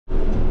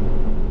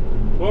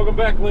Welcome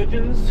back,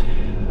 legends.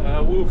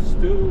 We're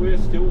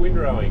still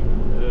windrowing.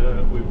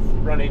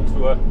 We've run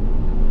into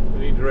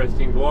an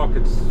interesting block.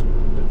 It's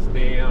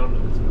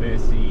down, it's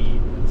messy,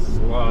 it's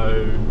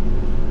slow.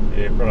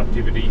 Yeah,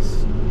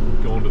 productivity's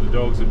gone to the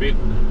dogs a bit,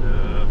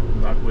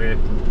 but we're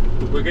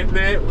getting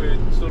there. We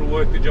sort of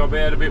worked the job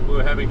out a bit.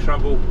 We're having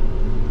trouble.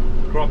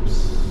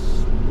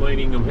 Crops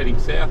leaning. I'm heading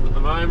south at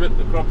the moment.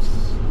 The crop's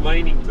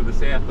leaning to the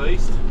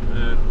southeast.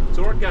 It's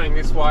alright going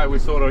this way. We're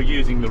sort of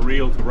using the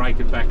reel to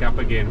rake it back up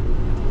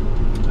again.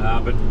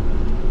 But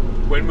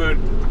when we're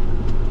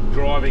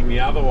driving the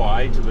other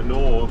way to the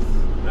north,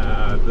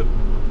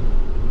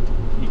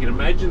 you can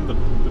imagine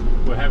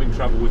we're having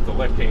trouble with the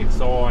left-hand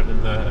side,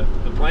 and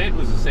the plant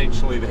was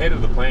essentially, the head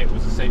of the plant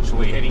was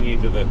essentially heading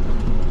into the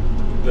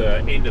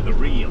end of the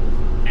reel,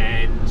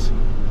 and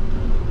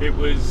it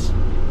was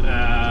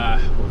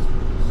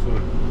sort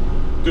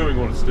of doing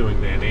what it's doing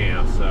there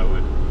now. So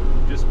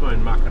we've just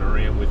been mucking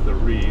around with the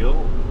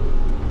reel.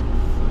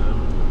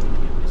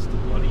 Just a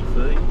bloody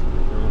thing.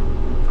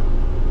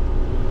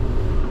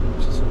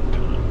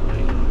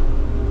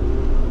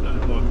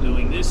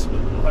 Doing this,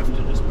 but we'll have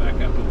to just back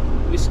up a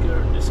whisker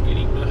and just get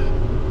him to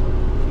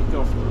kick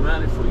off the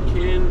mat if we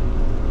can.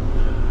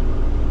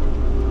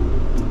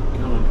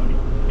 Come on, buddy,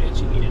 catch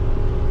again.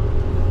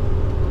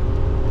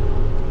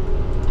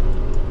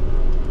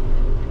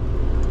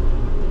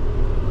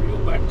 Reel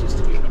back just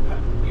to give it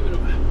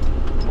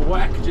a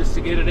whack, just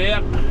to get it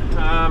out.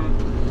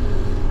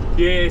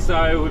 Yeah,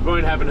 so we've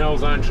been having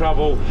hell's own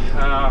trouble.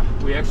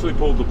 We actually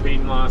pulled the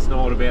pin last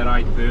night about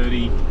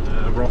 8:30.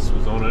 Ross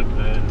was on it,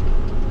 and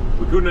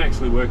we couldn't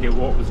actually work out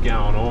what was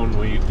going on.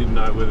 We didn't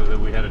know whether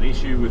we had an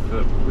issue with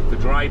the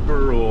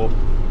draper or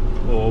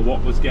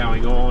what was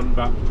going on.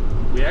 But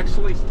we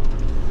actually,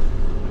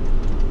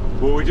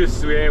 well,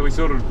 we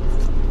sort of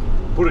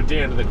put it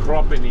down to the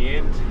crop in the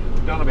end.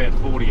 We've done about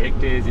 40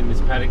 hectares in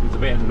this paddock. It's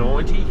about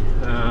 90,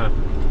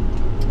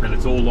 and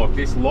it's all like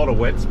this. A lot of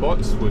wet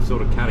spots. We're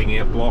sort of cutting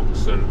out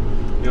blocks and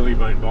nearly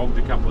been bogged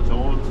a couple of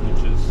times,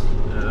 which is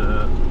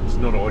it's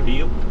not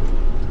ideal.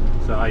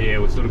 So yeah,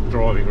 we're sort of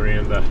driving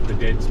around the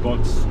dead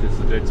spots, because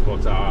the dead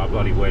spots are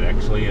bloody wet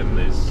actually, and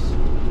there's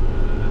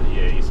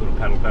yeah, you sort of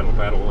paddle,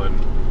 and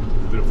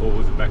there's a bit of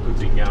forwards and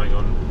backwards in going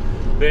on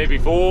there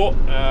before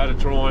to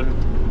try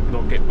and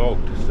not get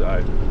bogged.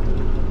 So,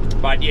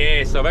 but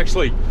yeah, so I've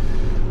actually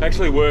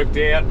worked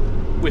out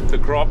with the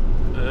crop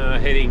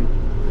heading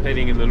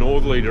in the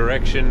northerly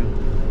direction.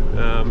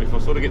 If I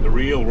sort of get the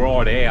reel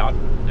right out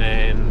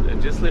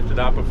and just lift it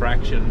up a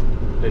fraction,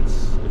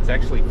 it's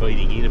actually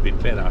feeding in a bit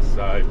better.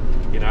 So,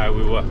 you know,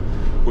 we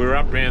were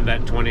up around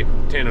that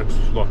 10 or,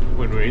 like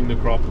when we were in the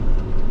crop,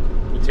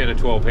 10 or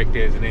 12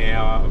 hectares an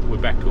hour. We're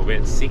back to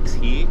about 6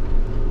 here.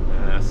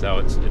 So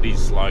it is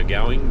slow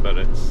going, but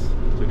it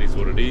is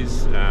what it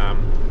is.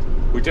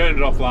 We turned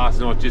it off last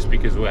night just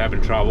because we were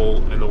having trouble,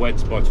 and the wet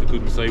spots, we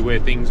couldn't see where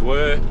things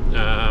were,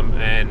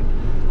 and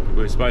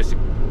we were supposed to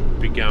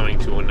be going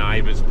to a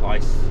neighbour's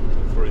place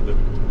through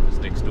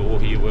just next door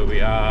here where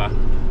we are.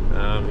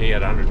 He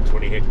had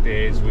 120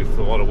 hectares with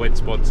a lot of wet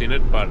spots in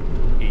it, but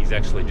he's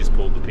actually just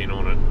pulled the pin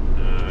on it.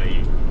 He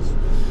was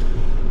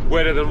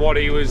wetter than what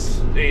he was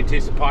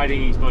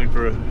anticipating. He's been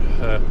for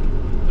a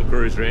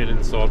cruise around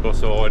in side by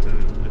side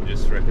and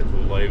just reckons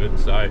we'll leave it.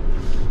 So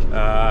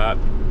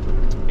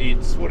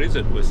it's, what is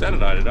it? We're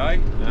Saturday today.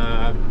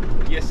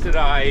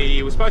 Yesterday,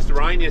 it was supposed to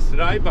rain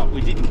yesterday, but we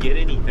didn't get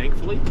any,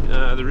 thankfully.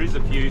 There is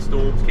a few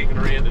storms kicking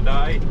around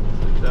today.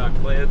 Dark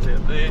clouds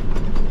out there.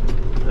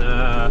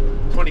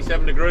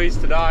 27 degrees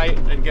today,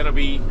 and gonna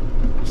be,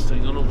 just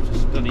hang on, I'm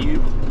just gonna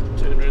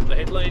turn around the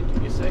headland,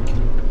 give me a sec.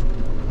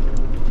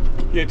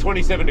 Yeah,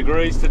 27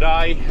 degrees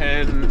today,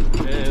 and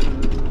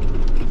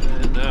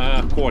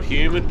quite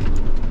humid.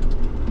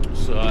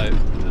 So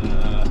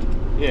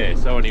yeah,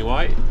 so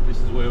anyway, this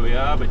is where we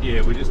are. But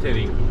yeah, we're just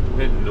heading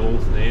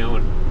north now,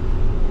 and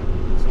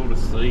you can sort of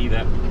see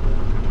that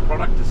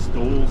product of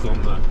stalls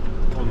on the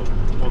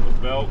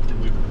belt,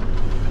 and we've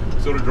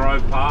sort of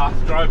drove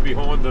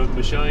behind the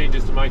machine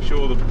just to make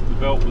sure the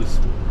belt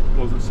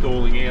wasn't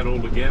stalling out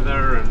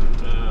altogether, and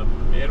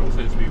yeah, it all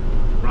seems to be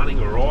running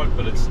alright.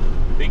 But I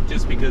think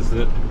just because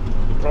the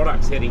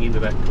product's heading into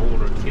that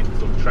corner, it's getting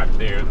sort of trapped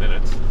there, and then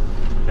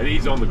it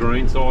is on the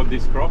green side,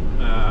 this crop.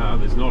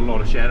 There's not a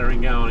lot of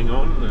shattering going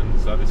on, and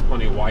so there's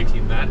plenty of weight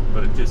in that,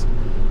 but it just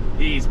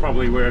is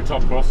probably where a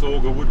top cross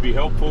auger would be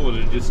helpful, and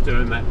it'd just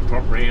turn that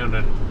crop round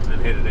and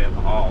head it out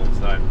the hole.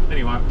 So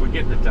anyway, we're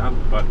getting it done.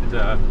 But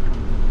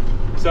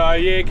so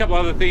yeah, a couple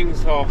other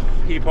things.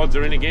 EarPods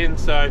are in again,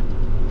 so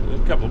a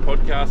couple of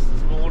podcasts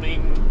this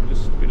morning,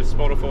 just a bit of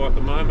Spotify at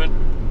the moment,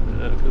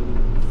 because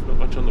there's not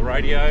much on the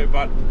radio.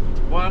 But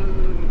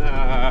one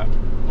I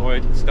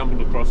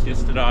stumbled across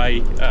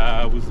yesterday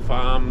was the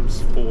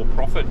Farms for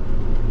Profit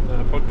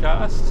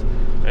podcast,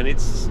 and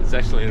it's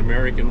actually an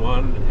American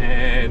one,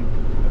 and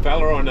a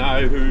fella I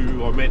know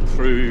who I met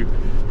through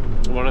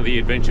one of the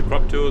adventure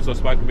crop tours I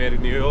spoke about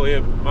in the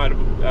earlier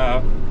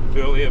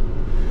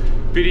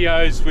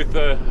videos with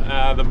the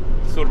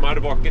sort of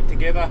motorbike get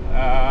together.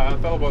 A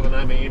fellow by the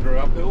name of Andrew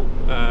Uphill.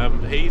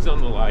 He's on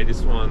the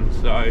latest one,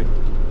 so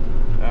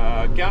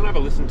go and have a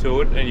listen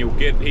to it, and you'll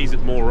get, he's at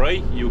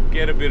Moree, you'll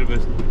get a bit of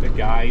a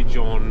gauge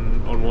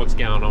on what's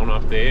going on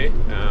up there.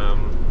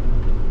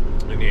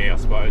 And yeah, I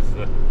suppose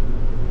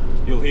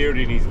you'll hear it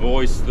in his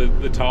voice,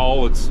 the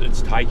toll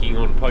it's taking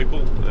on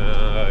people.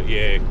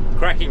 Yeah,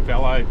 cracking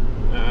fellow.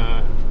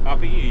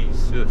 Uppy,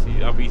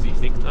 Uppy's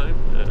his nickname.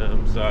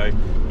 So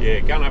yeah,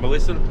 go and have a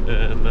listen,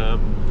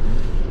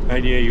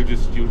 and yeah, you'll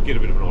get a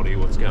bit of an idea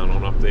what's going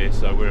on up there.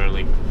 So we're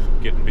only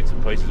getting bits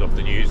and pieces off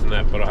the news and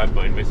that, but I have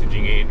been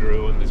messaging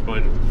Andrew, and there's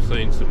been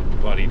seen some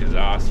bloody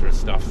disastrous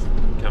stuff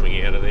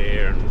coming out of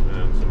there, and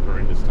some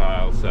horrendous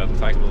tales. So it'll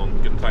take them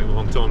going to take them a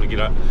long time to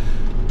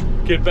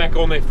get back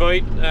on their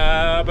feet.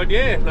 But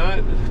yeah,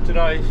 no,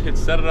 today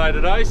it's Saturday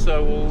today,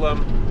 so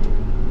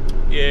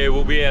yeah,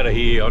 we'll be out of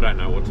here. I don't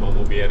know what time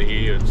we'll be out of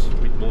here. It's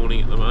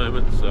mid-morning at the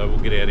moment, so we'll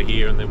get out of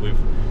here, and then we've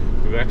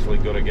actually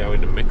got to go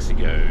into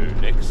Mexico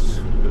next.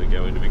 We've got to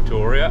go into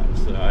Victoria,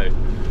 so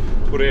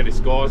put our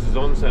disguises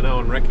on so no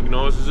one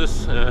recognises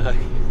us.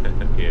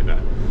 Yeah, no,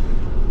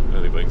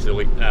 only being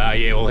silly.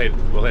 Yeah, we'll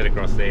head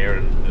across there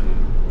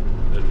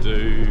and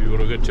do, what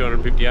have we got,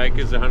 250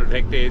 acres, 100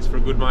 hectares for a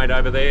good mate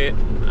over there.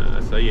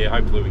 So yeah,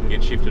 hopefully we can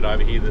get shifted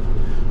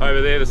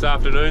over there this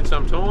afternoon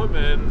sometime,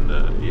 and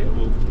yeah,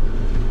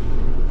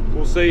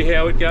 we'll see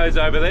how it goes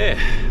over there.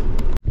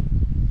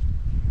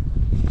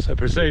 So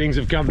proceedings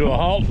have come to a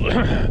halt.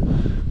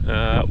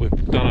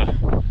 We've done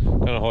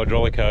a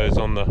hydraulic hose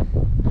on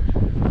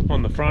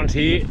the front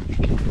here.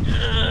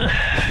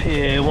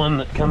 Yeah, one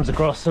that comes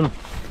across and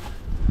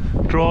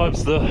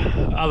drives the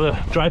other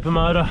draper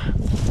motor.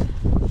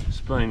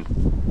 Just been,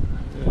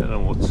 I don't know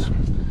what's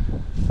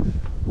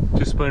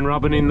just been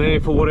rubbing in there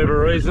for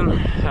whatever reason.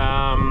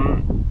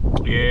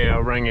 Yeah, I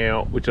rang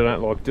out, which I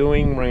don't like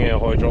doing, rang our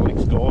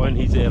hydraulics guy, and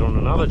he's out on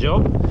another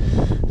job.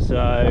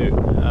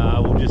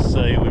 So we'll just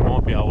see, we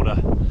might be able to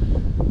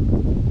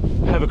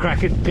have a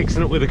crack at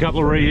fixing it with a couple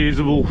of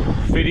reusable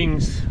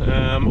fittings,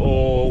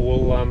 or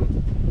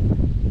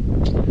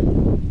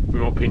we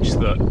might pinch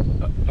the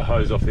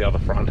hose off the other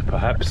front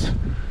perhaps.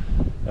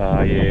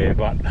 Yeah,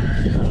 but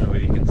I don't know whether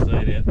you can see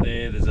it out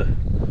there, there's a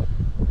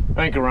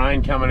bank of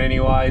rain coming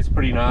anyway. It's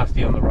pretty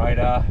nasty on the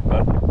radar,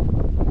 but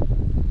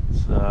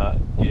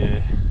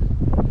yeah,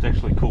 it's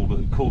actually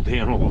cooled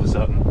down all of a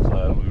sudden,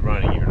 so it'll be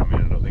raining here in a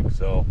minute, I think.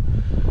 So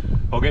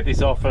I'll get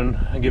this off and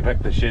get back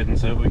to the shed and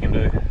see what we can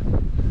do.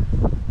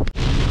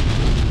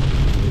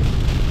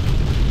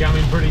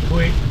 Coming pretty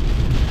quick.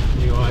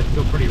 Anyway, it's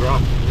still pretty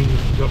rough. Things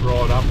got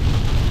right up.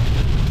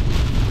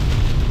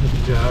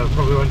 But,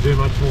 probably won't do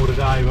much more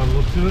today by the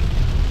looks of it.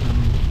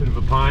 Bit of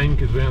a pain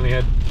because we only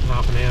had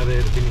half an hour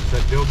there to finish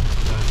that job.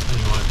 So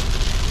anyway,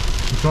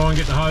 we'll try and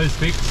get the hose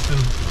fixed, and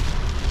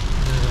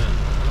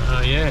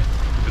yeah,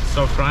 if it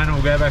stops raining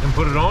we'll go back and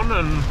put it on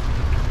and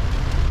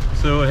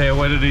see how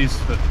wet it is.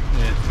 But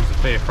yeah, there's a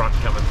fair front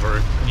coming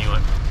through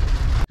anyway.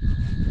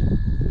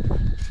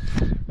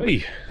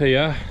 Hey, there you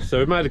are. So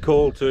we made a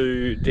call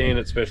to Dan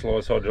at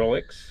Specialised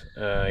Hydraulics.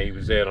 He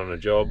was out on a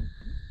job,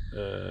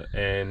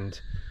 and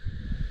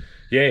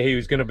yeah, he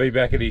was going to be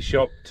back at his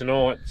shop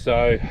tonight,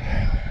 so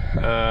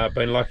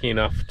been lucky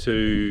enough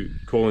to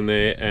call in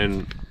there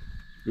and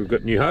we've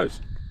got new hose.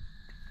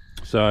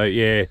 So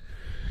yeah,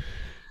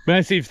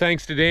 massive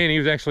thanks to Dan. He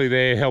was actually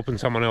there helping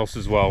someone else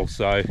as well,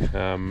 so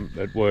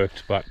it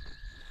worked. But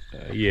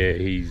yeah,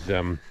 he's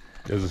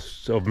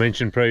as I've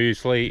mentioned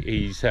previously,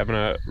 he's having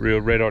a real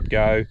red hot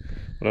go.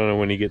 I don't know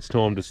when he gets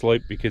time to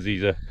sleep because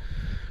he's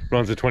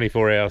runs a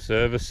 24-hour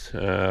service,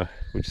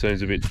 which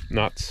seems a bit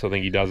nuts. I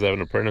think he does have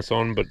an apprentice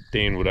on, but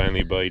Dan wouldn't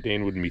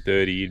be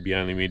 30, he'd be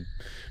only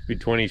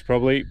mid-20s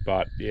probably.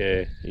 But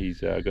yeah, he's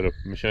got a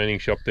machining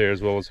shop there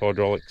as well as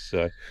hydraulics.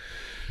 So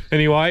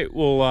anyway,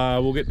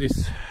 we'll get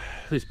this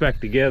back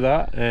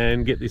together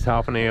and get this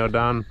half an hour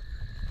done.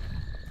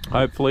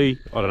 Hopefully,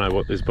 I don't know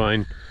what there's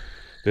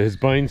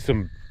been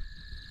some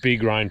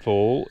big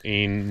rainfall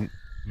in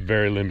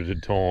very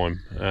limited time.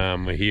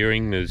 We're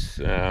hearing there's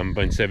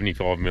been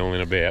 75 mil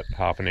in about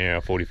half an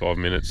hour, 45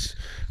 minutes,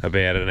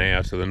 about an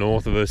hour to the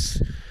north of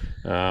us.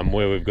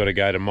 Where we've got to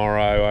go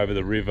tomorrow over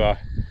the river,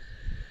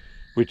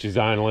 which is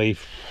only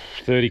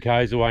 30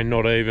 k's away,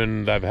 not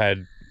even. They've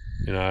had,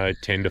 you know,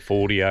 10 to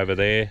 40 over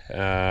there.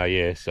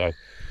 Yeah, so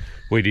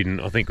we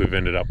didn't. I think we've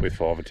ended up with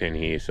 5 or 10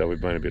 here, so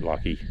we've been a bit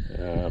lucky.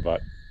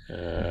 But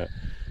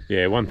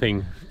yeah, one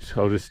thing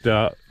I'll just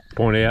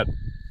point out,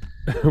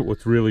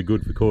 what's really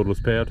good for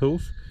cordless power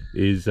tools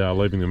is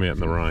leaving them out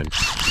in the rain.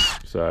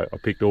 So I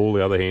picked all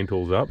the other hand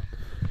tools up,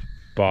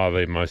 bar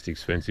the most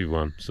expensive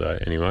one. So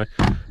anyway,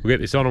 we'll get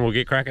this on and we'll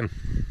get cracking.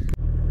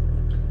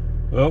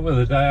 Well, we're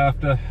the day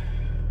after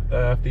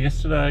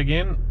yesterday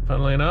again,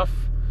 funnily enough.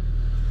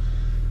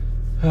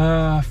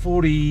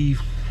 40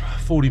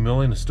 mil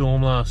in a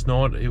storm last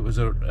night. It was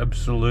an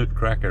absolute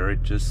cracker.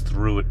 It just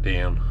threw it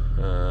down.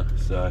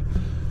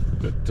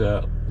 But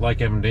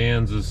Lake Uppy and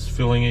Downs is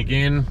filling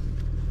again.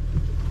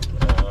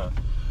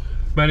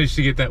 Managed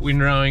to get that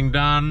windrowing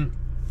done,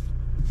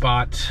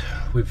 but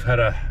we've had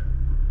a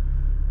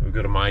we've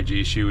got a major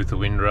issue with the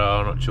windrow.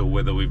 I'm not sure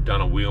whether we've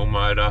done a wheel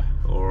motor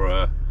or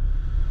a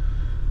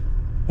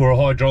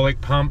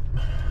hydraulic pump.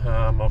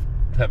 I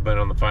have been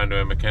on the phone to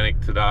our mechanic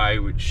today,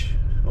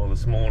 or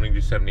this morning,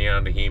 just having a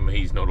yarn to him.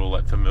 He's not all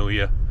that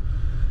familiar.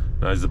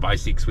 Knows the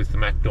basics with the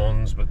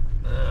MacDons, but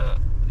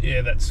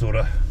yeah, that's sort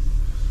of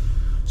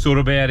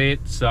about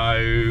it.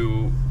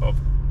 So I've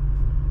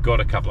got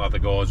a couple other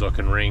guys I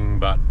can ring,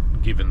 but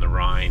given the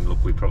rain,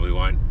 look, we probably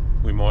won't.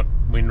 We might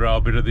windrow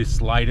a bit of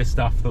this later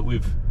stuff that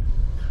we've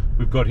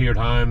got here at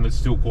home that's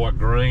still quite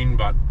green,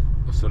 but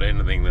sort of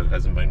anything that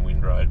hasn't been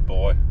windrowed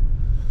by,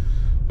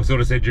 I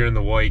sort of said during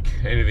the week,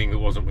 anything that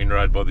wasn't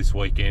windrowed by this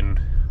weekend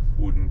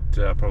wouldn't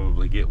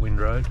probably get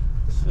windrowed.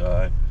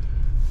 So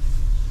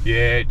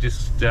yeah,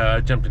 just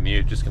jumped in the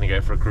air, just going to go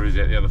for a cruise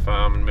out the other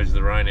farm and measure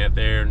the rain out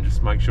there and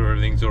just make sure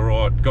everything's all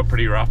right. Got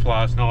pretty rough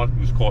last night, it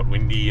was quite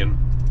windy and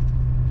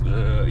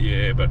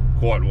yeah, but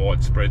quite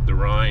widespread, the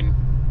rain.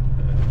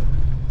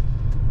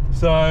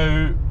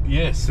 So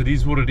yes, it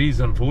is what it is,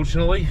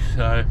 unfortunately.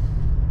 So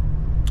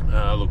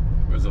look,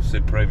 as I've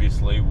said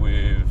previously,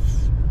 we've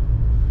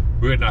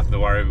got nothing to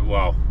worry about,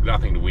 well,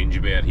 nothing to whinge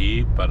about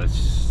here, but it's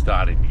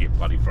starting to get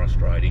bloody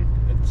frustrating.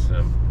 It's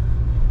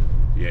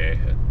yeah,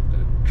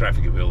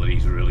 traffic ability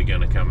is really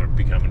going to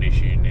become an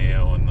issue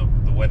now,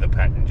 and the weather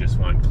pattern just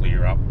won't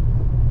clear up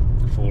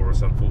for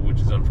us, which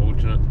is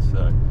unfortunate.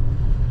 So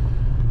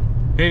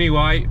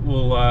anyway,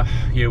 we'll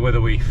yeah,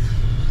 whether we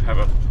have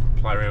a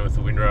play around with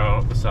the windrow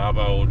at the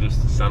Sabo or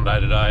just Sunday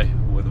today,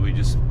 whether we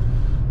just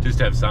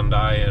have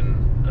Sunday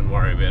and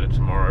worry about it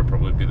tomorrow,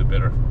 probably be the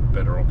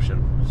better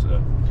option.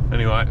 So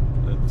anyway,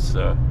 it's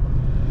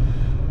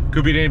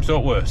could be damn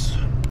sight worse.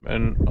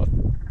 And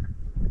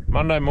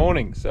Monday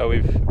morning, so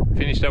we've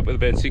finished up with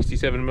about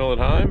 67 mil at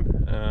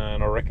home,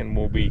 and I reckon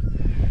we'll be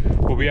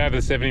over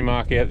the 70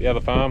 mark out the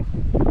other farm.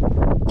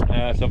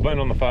 So I've been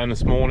on the phone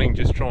this morning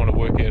just trying to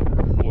work out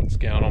what's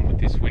going on with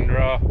this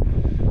windrow,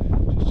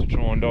 just to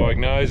try and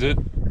diagnose it.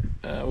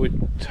 We've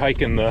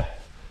taken the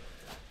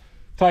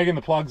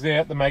plugs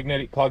out, the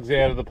magnetic plugs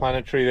out of the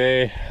planetary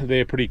there.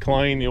 They're pretty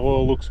clean, the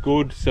oil looks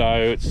good, so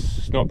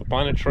it's not the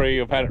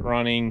planetary. I've had it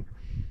running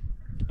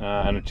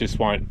and it just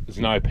won't, there's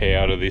no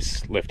power to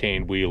this left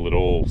hand wheel at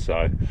all,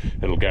 so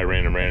it'll go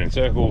round and round in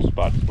circles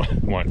but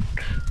won't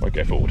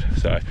go forward.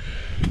 So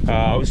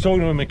I was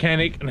talking to a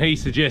mechanic and he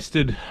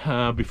suggested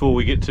before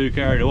we get too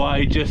carried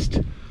away, just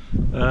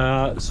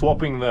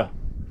swapping the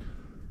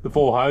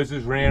four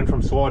hoses round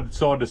from side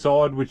to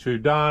side, which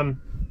we've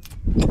done.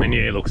 And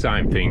yeah, look,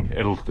 same thing,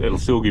 it'll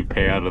still give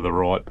power to the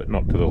right but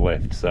not to the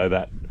left. So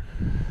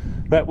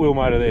that wheel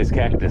motor there's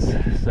cactus.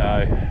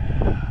 So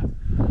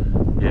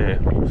yeah,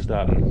 we'll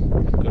start,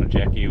 got a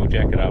jack here, we'll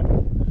jack it up.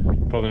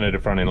 Probably need a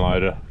front end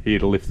loader here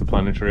to lift the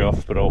planetary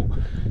off, but I'll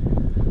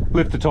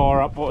lift the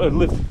tyre up,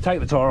 take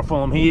the tyre off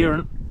while I'm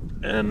here,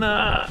 and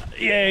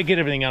yeah, get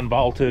everything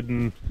unbolted,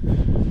 and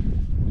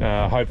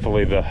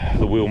hopefully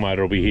the wheel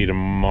motor will be here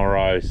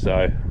tomorrow.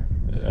 So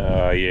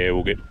yeah,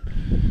 we'll get,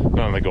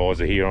 none of the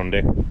guys are here on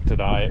deck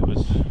today. It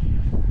was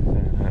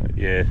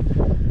yeah,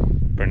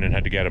 Brendan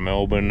had to go to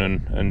Melbourne,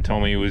 and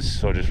Tommy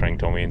was, I just rang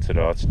Tommy and said,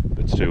 oh, it's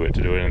too wet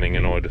to do anything,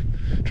 and I'd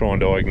try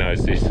and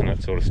diagnose this and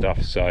that sort of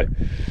stuff. So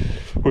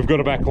we've got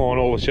to backline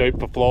all the sheep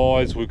for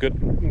flies. We've got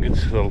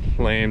the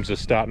lambs are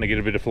starting to get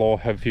a bit of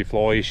have a few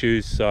fly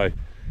issues. So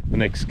the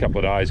next couple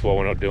of days, while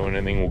we're not doing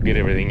anything, we'll get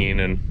everything in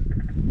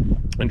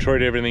and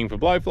treat everything for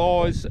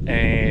blowflies.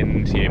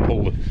 And yeah,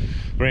 the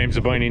rams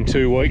have been in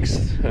 2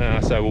 weeks,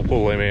 so we'll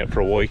pull them out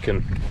for a week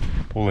and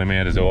pull them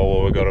out as well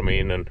while we've got them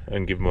in,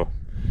 and give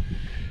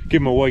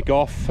them a week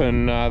off,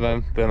 and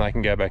then they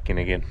can go back in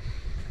again.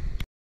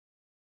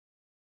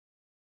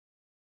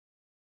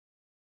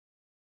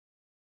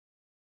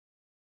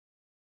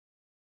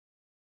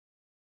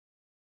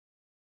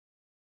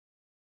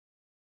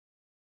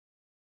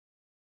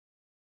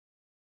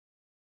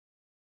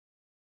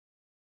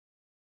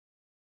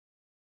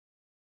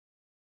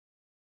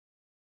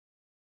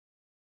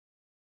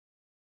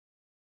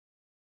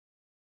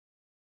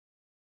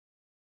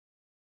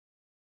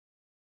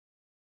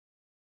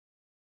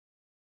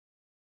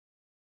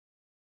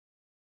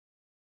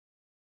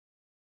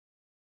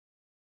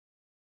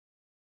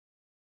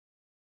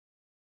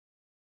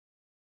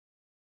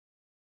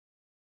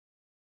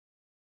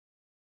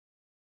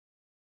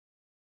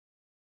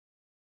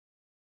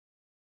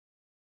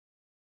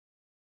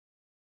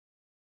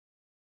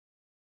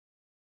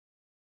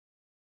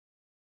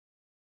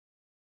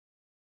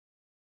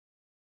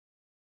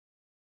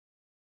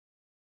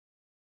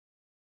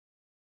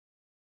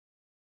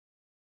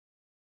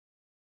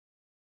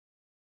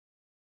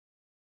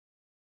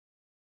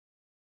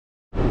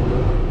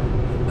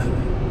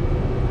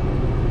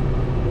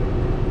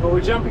 Well,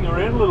 we're jumping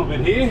around a little bit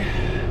here.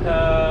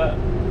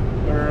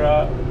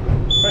 We're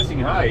pressing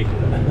hay.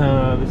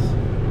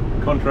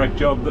 This contract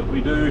job that we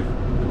do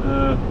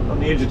on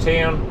the edge of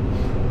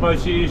town.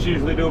 Most years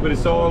usually do a bit of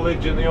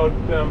silage and the odd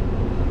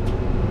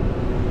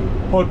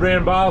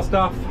round bale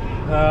stuff.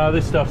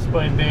 This stuff's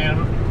been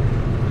down.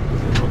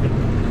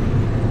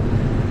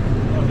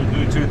 I can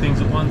do 2 things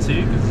at once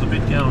here because there's a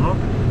bit going on.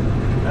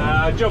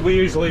 Job we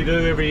usually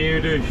do every year.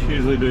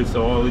 Usually do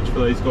silage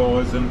for these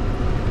guys and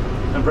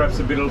perhaps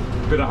a bit of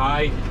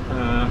hay.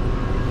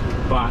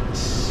 But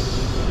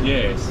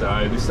yeah,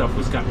 so this stuff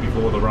was cut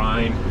before the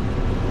rain.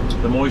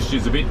 The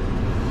moisture's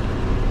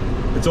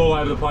it's all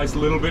over the place a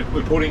little bit.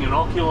 We're putting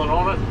inoculant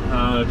on it.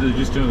 They're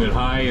just doing it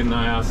hay, and they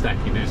are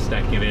stacking it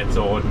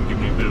outside and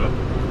giving you a bit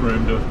of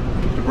room to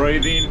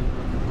breathe in.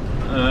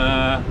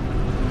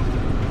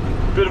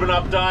 Bit of an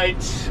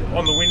update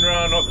on the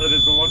windrow, not that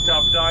there's a lot to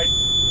update.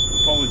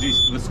 Apologies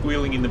for the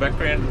squealing in the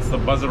background, it's the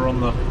buzzer on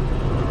the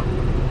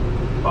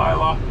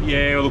baler.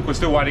 Yeah, look, we're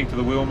still waiting for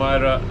the wheel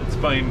motor. It's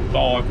been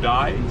 5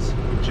 days,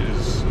 which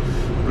is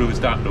really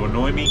starting to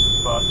annoy me,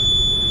 but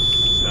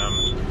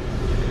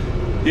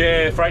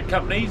yeah, freight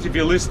companies, if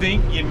you're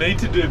listening, you need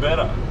to do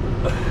better.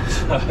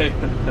 So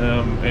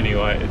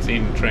anyway, it's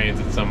in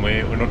transit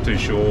somewhere. We're not too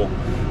sure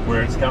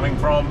where it's coming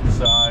from,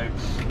 so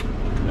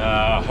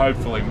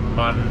hopefully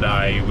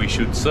Monday we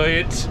should see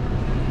it.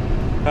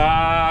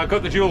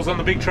 Got the jewels on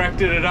the big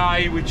tractor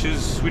today, which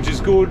is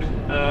good.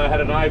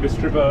 Had a neighbour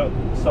strip a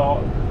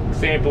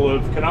sample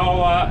of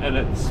canola, and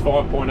it's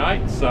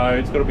 5.8, so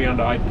it's got to be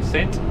under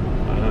 8%.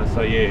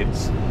 So yeah,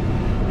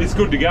 it's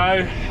good to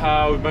go.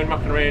 We've been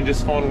mucking around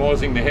just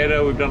finalising the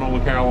header. We've done all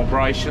the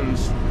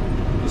calibrations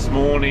this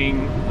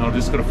morning. I've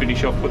just got to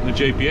finish off putting the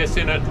GPS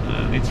in it,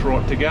 and it's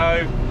right to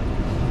go.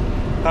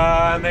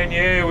 And then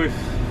yeah,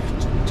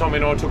 Tommy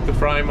and I took the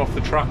frame off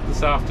the truck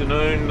this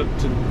afternoon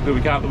that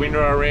we cart the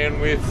windrow around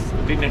with.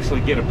 I didn't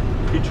actually get a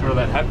picture of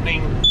that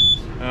happening,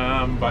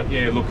 but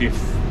yeah, look, if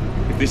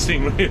this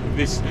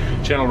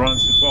channel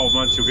runs for 12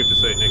 months, you'll get to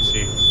see it next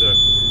year. So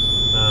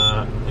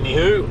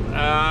anywho,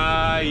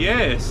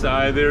 yeah,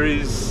 so there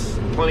is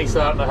plenty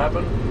starting to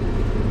happen.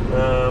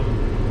 A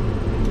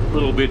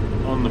little bit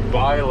on the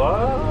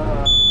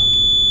baler.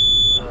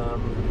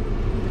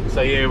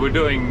 So yeah, we're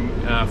doing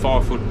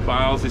 5-foot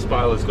bales. This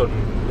baler's got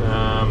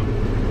a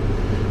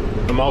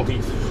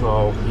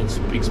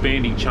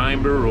expanding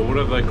chamber, or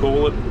whatever they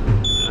call it.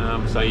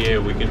 So yeah,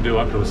 we can do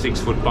up to a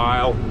 6-foot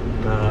bale.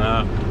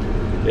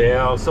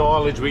 Yeah, our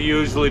silage we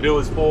usually do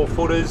is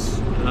 4-footers,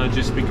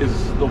 just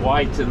because the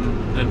weight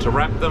and to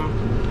wrap them.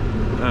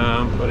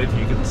 But if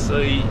you can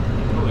see, you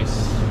can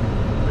always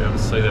be able to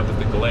see that with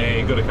the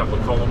glare. Got a couple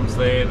of columns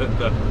there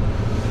that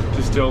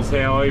just tells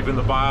how even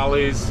the bale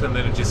is, and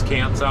then it just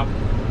counts up.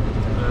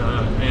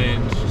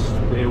 And just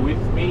bear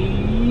with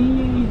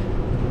me.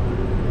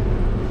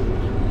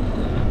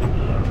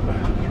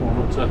 Try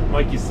not to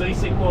make you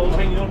seasick while I'm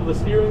hanging onto the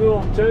steering wheel.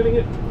 I'm turning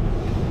it.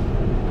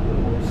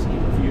 We'll skip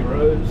a few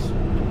rows.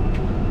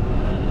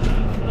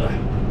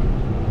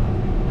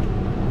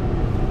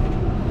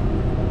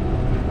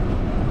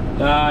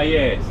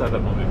 Yeah, so that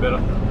might be better.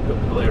 Got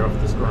the glare off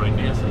the screen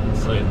now so you can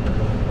see it.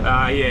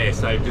 Yeah,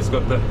 so you've just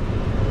got the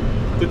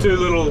two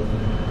little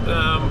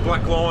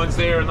black lines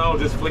there, and they'll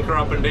just flicker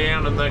up and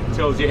down, and that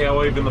tells you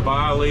how even the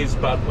bale is.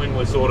 But when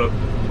we're sort of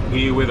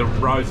here where the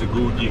roads are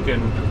good, you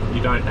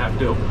don't have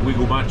to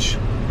wiggle much.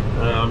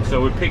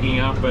 So we're picking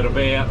up at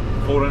about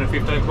 14 or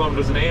 15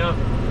 kilometres an hour,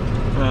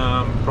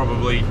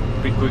 probably a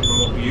bit quicker than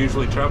what we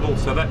usually travel.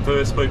 So that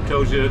first beep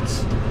tells you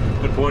it's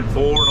at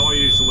 0.4, and I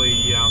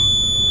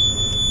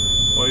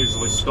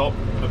usually stop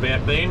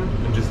about then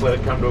and just let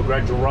it come to a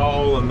gradual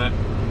roll, and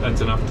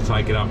that's enough to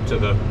take it up to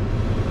the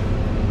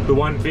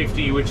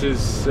 150, which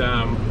is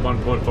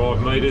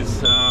 1.5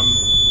 metres,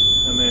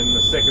 and then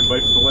the second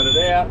beep's to let it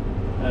out.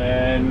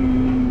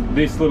 And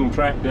this little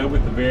tractor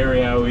with the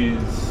Vario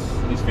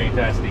is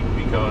fantastic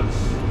because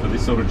for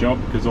this sort of job,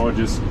 because I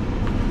just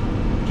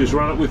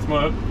run it with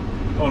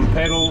on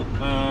pedal,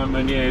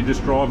 and yeah,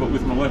 just drive it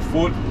with my left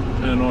foot,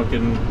 and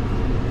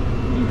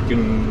you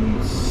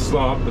can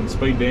slow up and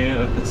speed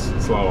down.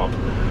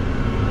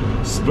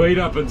 Speed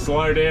up and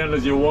slow down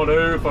as you want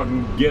to, if I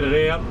can get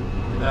it out.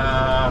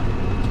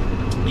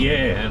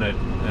 Yeah, and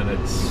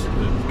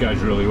it goes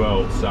really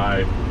well. So,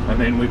 and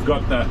then we've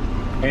got the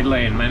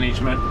headland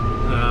management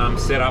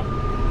set up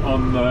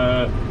on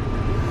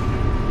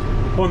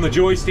the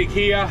joystick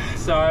here.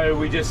 So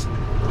I'll just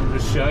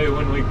show you,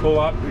 when we pull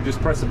up, we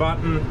just press a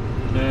button,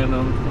 and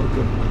I've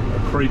got a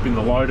creep in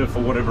the loader for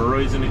whatever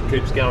reason, it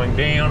keeps going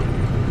down.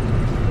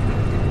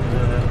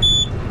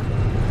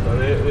 So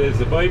there's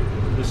the beep.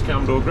 Just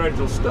come to a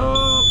gradual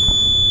stop,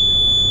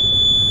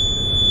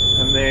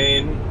 and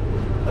then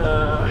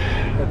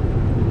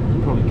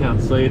you probably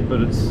can't see it,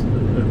 but it's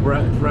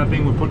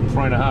wrapping. We're putting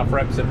 3.5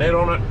 wraps of net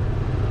on it.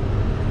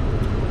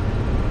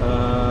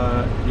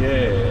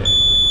 Yeah,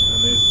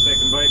 and there's the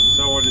second beep.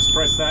 So I just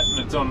press that, and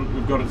it's on.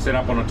 We've got it set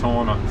up on a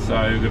timer.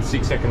 So we've got a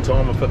 6-second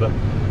timer for the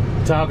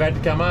tailgate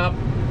to come up,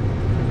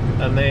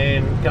 and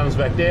then comes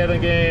back down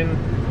again,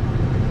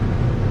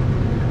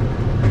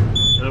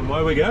 and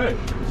away we go.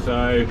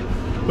 So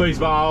these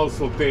bales,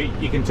 look,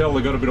 you can tell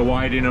they've got a bit of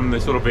weight in them. They're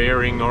sort of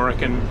varying. I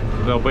reckon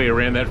they'll be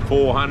around that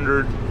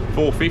 400,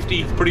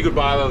 450. It's pretty good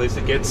baler this.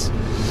 It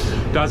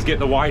does get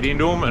the weight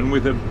into them, and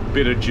with a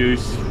bit of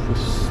juice,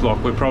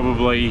 like we're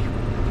probably,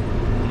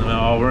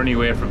 we're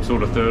anywhere from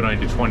sort of 13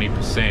 to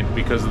 20%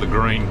 because of the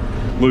green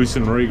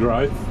loosen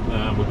regrowth.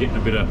 we're getting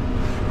a bit of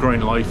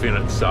green leaf in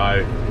it,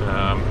 so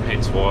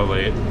hence why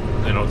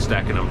they're not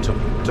stacking them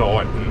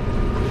tight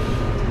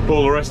and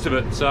all the rest of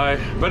it. So,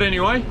 but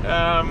anyway,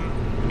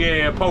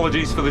 yeah,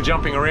 apologies for the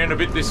jumping around a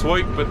bit this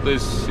week, but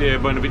there's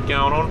been a bit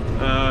going on,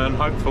 and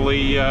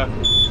hopefully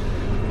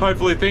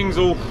things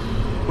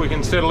we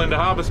can settle into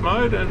harvest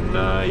mode, and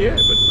yeah,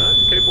 but no,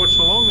 keep watching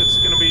along. It's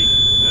going to be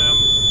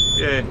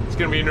it's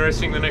going to be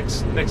interesting the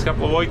next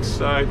couple of weeks.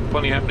 So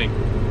plenty happening.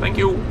 Thank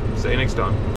you. See you next time.